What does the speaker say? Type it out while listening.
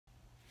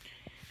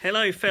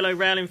Hello fellow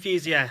rail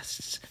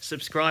enthusiasts,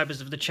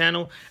 subscribers of the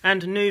channel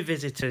and new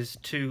visitors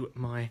to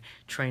my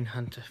Train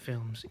Hunter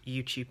Films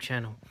YouTube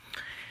channel.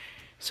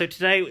 So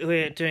today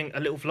we're doing a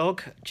little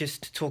vlog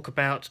just to talk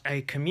about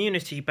a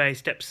community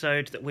based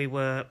episode that we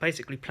were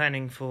basically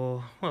planning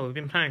for, well, we've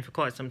been planning for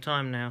quite some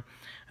time now.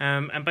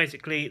 And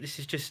basically this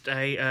is just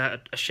a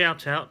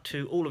shout out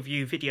to all of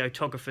you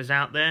videographers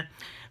out there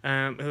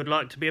who would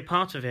like to be a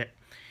part of it.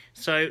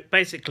 So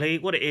basically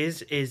what it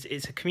is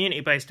it's a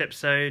community-based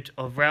episode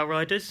of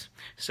Railriders,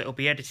 so it'll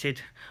be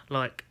edited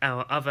like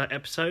our other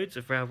episodes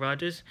of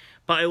Railriders,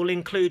 but it will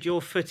include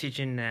your footage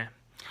in there.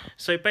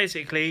 So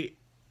basically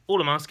all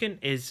I'm asking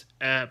is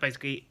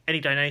basically any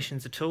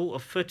donations at all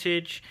of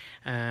footage.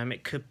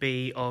 It could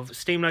be of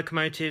steam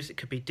locomotives, it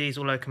could be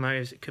diesel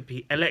locomotives, it could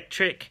be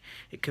electric,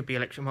 it could be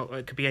it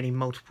could be any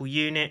multiple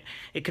unit,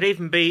 it could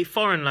even be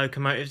foreign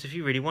locomotives if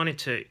you really wanted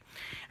to.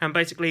 And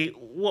basically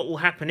what will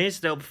happen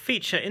is they'll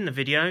feature in the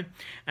video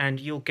and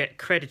you'll get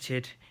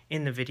credited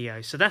in the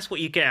video. So that's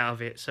what you get out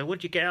of it. So what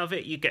do you get out of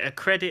it? You get a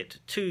credit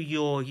to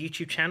your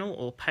YouTube channel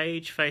or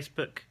page,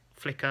 Facebook,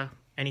 Flickr,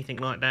 anything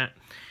like that.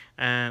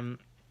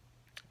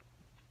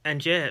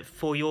 And yeah,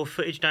 for your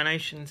footage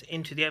donations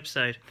into the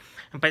episode.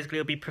 And basically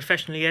it'll be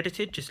professionally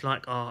edited, just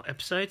like our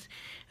episodes,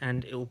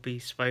 and it will be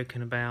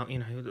spoken about, you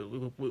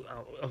know,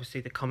 obviously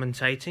the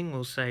commentating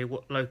will say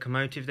what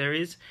locomotive there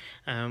is,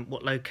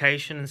 what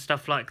location and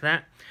stuff like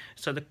that.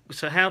 So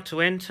how to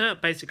enter,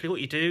 basically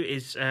what you do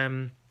is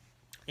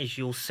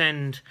you'll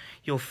send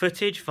your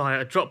footage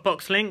via a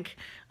Dropbox link,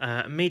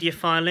 a media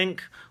file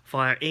link,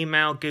 via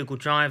email, Google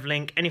Drive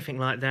link, anything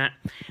like that,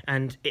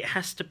 and it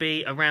has to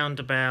be around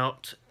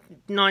about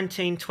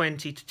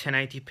 1920 to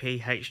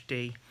 1080p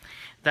HD.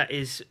 That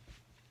is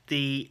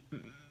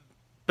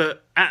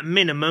but at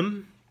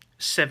minimum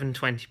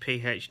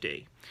 720p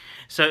HD.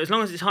 So as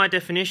long as it's high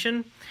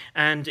definition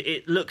and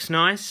it looks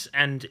nice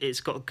and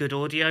it's got good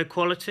audio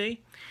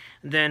quality,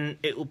 then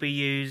it will be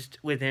used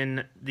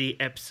within the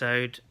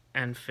episode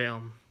and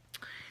film.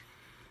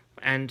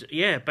 And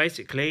yeah,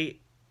 basically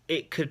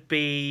it could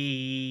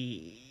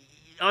be,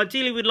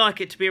 ideally we'd like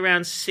it to be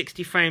around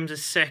 60 frames a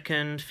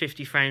second,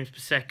 50 frames per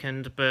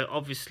second, but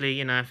obviously,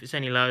 you know, if it's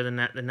any lower than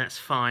that, then that's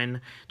fine,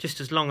 just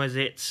as long as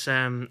it's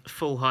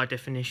full high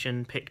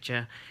definition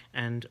picture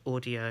and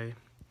audio.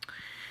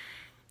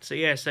 So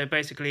yeah, so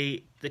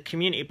basically the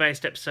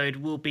community-based episode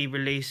will be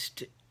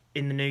released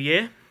in the new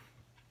year,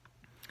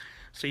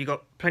 so you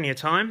got plenty of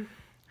time.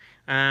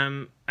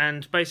 And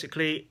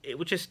basically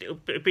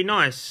it'd be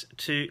nice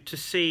to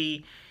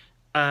see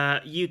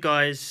you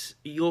guys,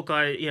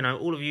 you know,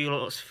 all of you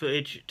lots of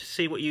footage, to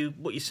see what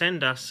you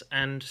send us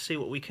and see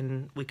what we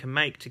can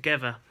make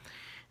together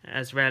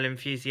as rail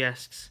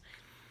enthusiasts,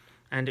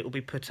 and it will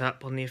be put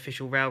up on the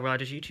official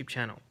Railriders YouTube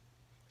channel.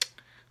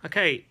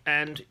 Okay,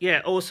 and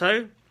yeah,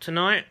 also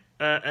tonight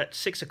at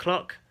 6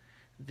 o'clock,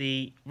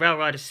 the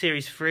Railriders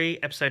Series 3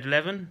 Episode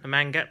 11, the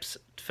Mangap's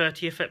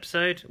 30th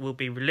episode, will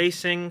be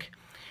releasing.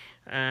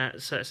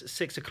 So it's at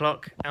 6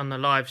 o'clock on the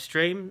live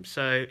stream,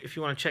 so if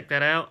you want to check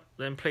that out,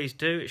 then please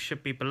do. It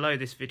should be below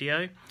this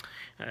video.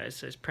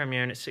 So it's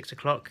premiering at 6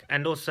 o'clock,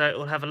 and also it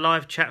will have a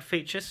live chat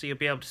feature, so you'll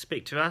be able to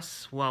speak to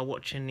us while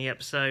watching the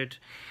episode,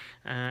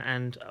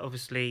 and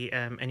obviously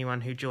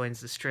anyone who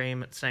joins the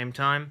stream at the same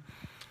time.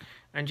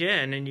 And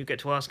yeah, and then you get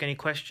to ask any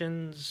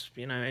questions,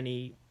 you know,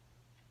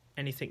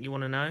 anything you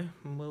want to know,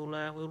 and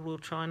we'll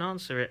try and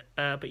answer it.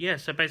 But yeah,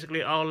 so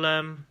basically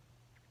I'll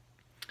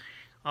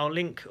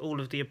link all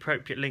of the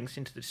appropriate links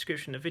into the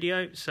description of the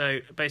video.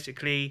 So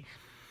basically,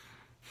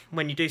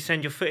 when you do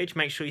send your footage,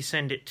 make sure you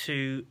send it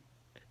to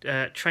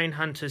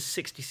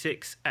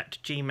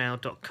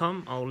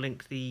trainhunters66@gmail.com. I'll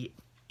link the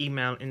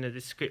email in the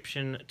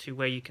description to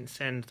where you can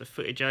send the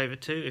footage over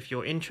to if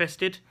you're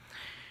interested.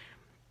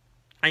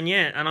 And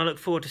yeah, and I look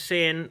forward to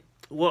seeing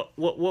what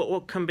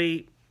can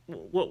be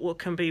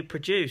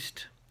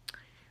produced.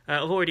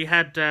 I've already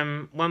had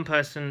one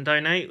person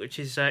donate, which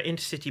is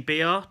Intercity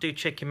BR. Do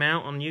check him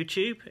out on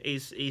YouTube.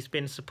 He's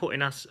been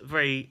supporting us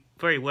very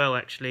well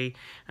actually,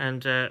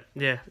 and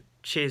yeah,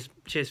 cheers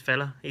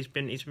fella. He's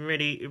been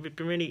really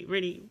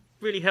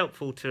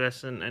helpful to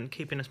us and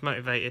keeping us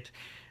motivated.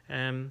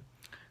 So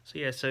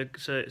yeah, so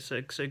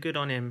good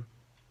on him.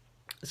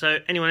 So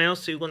anyone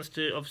else who wants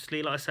to,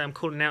 obviously, like I say, I'm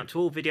calling out to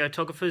all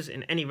videographers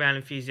in any rail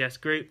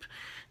enthusiast group.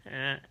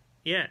 Yeah,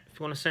 if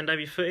you want to send over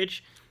your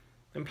footage,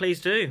 then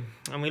please do,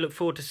 and we look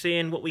forward to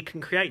seeing what we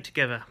can create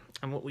together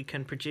and what we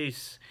can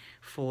produce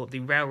for the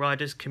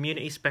Railriders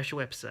community special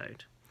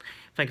episode.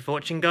 Thank you for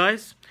watching,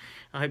 guys.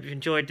 I hope you've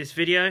enjoyed this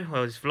video,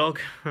 well, this vlog,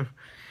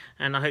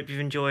 and I hope you've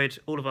enjoyed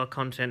all of our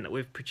content that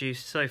we've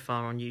produced so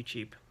far on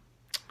YouTube.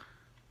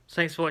 So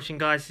thanks for watching,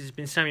 guys. This has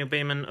been Samuel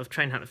Beeman of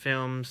Train Hunter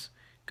Films.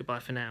 Goodbye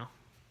for now.